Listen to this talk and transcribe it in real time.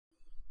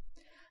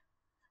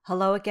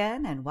Hello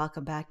again and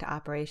welcome back to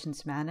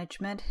Operations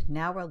Management.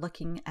 Now we're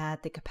looking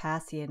at the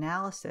capacity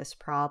analysis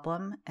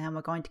problem and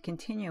we're going to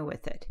continue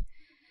with it.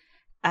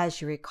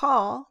 As you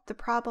recall, the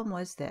problem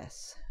was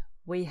this.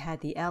 We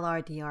had the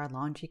LRDR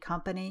Laundry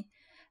Company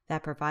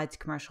that provides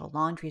commercial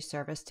laundry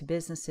service to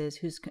businesses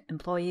whose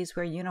employees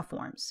wear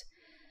uniforms.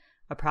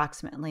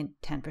 Approximately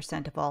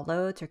 10% of all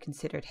loads are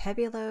considered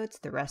heavy loads,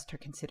 the rest are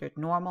considered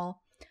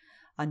normal.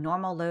 A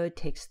normal load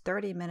takes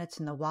 30 minutes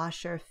in the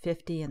washer,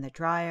 50 in the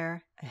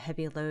dryer. A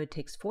heavy load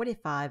takes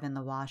 45 in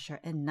the washer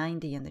and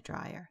 90 in the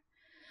dryer.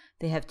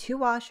 They have 2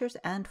 washers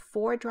and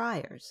 4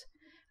 dryers,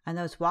 and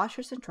those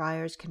washers and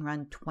dryers can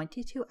run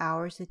 22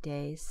 hours a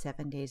day,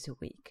 7 days a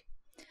week.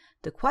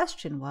 The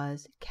question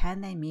was,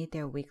 can they meet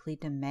their weekly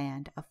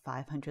demand of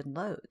 500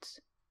 loads?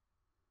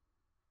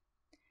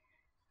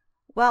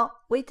 Well,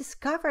 we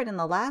discovered in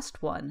the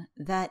last one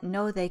that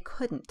no, they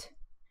couldn't.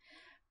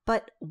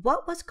 But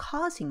what was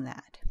causing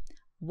that?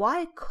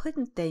 Why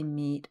couldn't they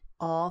meet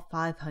all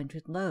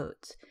 500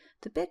 loads?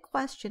 The big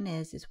question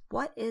is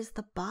what is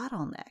the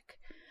bottleneck?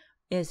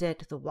 Is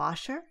it the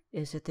washer?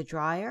 Is it the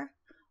dryer?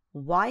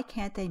 Why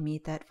can't they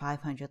meet that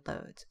 500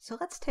 loads? So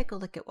let's take a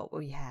look at what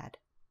we had.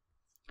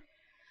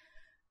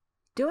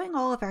 Doing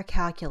all of our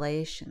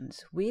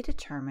calculations, we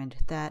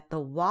determined that the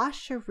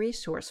washer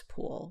resource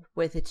pool,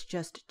 with its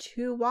just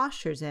 2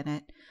 washers in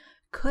it,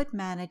 could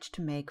manage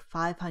to make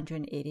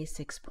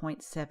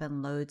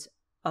 586.7 loads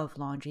of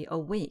laundry a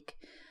week.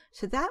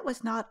 So that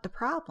was not the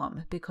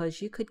problem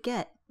because you could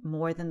get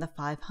more than the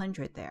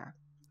 500 there.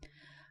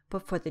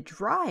 But for the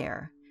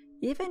dryer,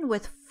 even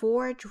with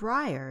 4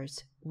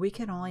 dryers, we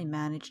can only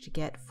manage to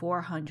get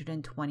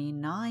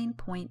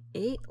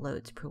 429.8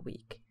 loads per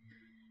week.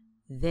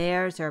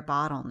 There's our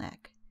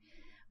bottleneck.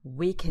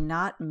 We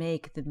cannot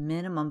make the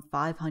minimum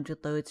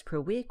 500 loads per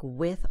week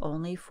with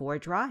only 4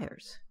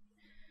 dryers.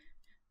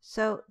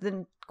 So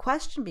the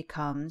question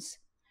becomes,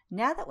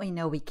 now that we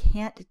know we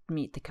can't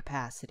meet the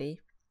capacity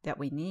that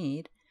we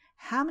need,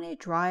 how many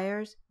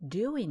dryers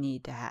do we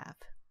need to have?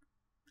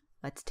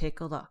 Let's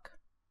take a look.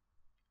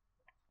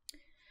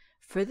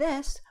 For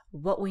this,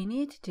 what we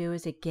need to do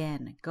is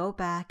again go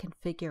back and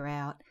figure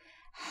out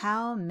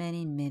how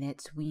many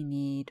minutes we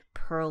need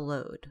per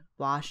load,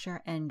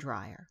 washer and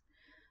dryer.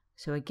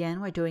 So again,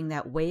 we're doing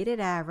that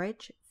weighted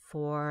average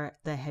for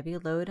the heavy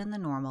load and the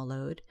normal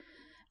load.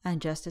 And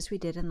just as we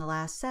did in the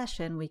last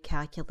session, we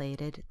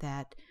calculated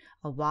that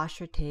a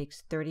washer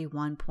takes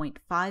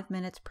 31.5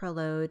 minutes per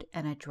load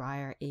and a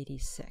dryer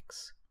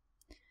 86.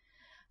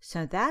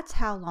 So that's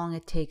how long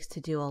it takes to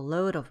do a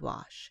load of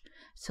wash.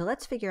 So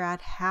let's figure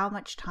out how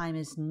much time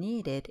is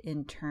needed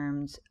in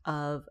terms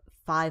of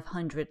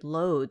 500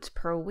 loads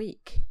per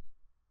week.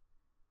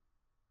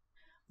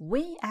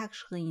 We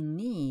actually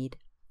need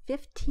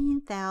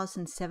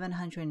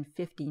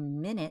 15,750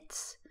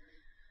 minutes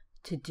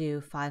to do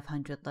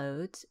 500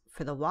 loads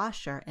for the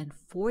washer and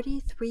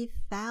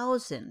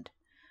 43,000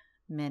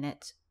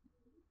 minutes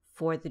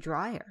for the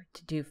dryer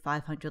to do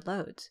 500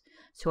 loads.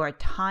 So our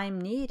time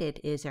needed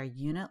is our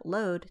unit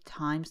load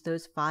times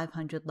those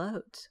 500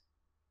 loads.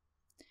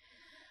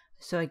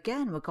 So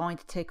again, we're going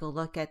to take a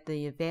look at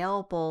the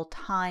available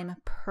time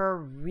per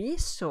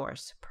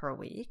resource per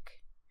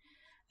week,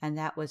 and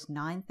that was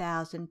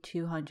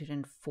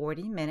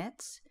 9,240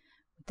 minutes.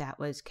 That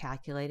was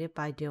calculated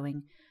by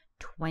doing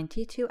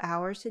 22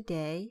 hours a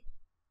day,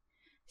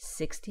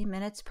 60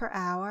 minutes per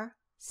hour,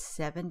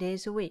 7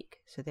 days a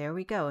week. So there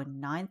we go,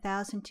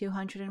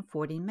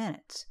 9,240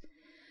 minutes.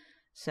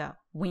 So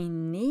we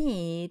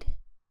need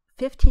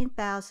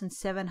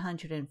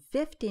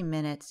 15,750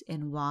 minutes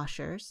in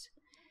washers.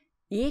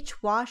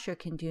 Each washer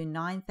can do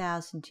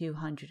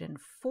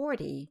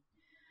 9,240.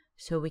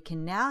 So we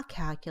can now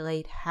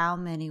calculate how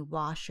many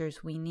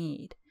washers we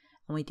need.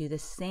 And we do the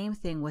same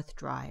thing with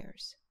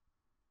dryers.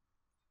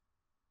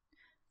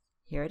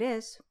 Here it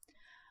is.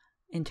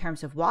 In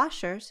terms of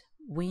washers,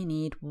 we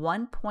need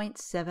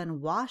 1.7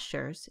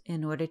 washers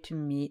in order to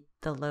meet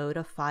the load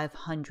of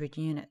 500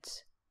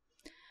 units.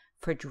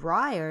 For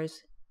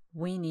dryers,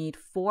 we need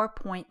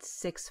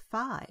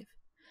 4.65.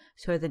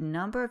 So the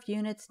number of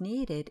units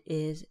needed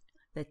is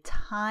the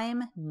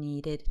time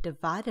needed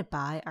divided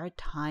by our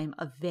time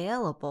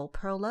available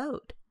per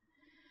load.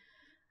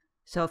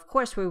 So of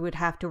course we would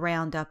have to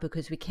round up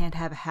because we can't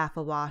have half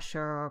a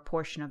washer or a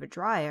portion of a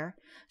dryer.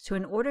 So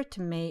in order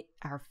to make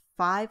our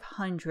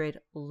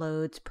 500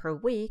 loads per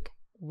week,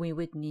 we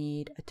would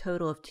need a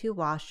total of 2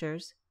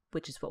 washers,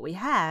 which is what we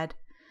had,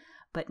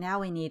 but now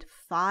we need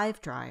 5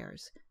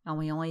 dryers, and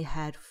we only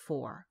had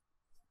 4.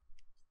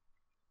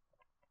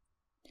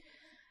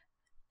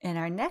 In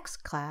our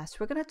next class,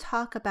 we're going to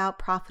talk about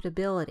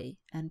profitability,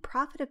 and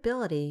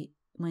profitability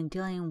when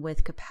dealing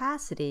with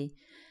capacity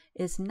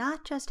is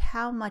not just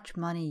how much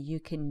money you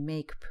can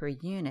make per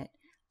unit,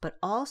 but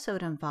also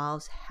it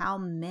involves how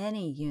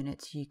many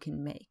units you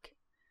can make.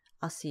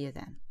 I'll see you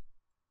then.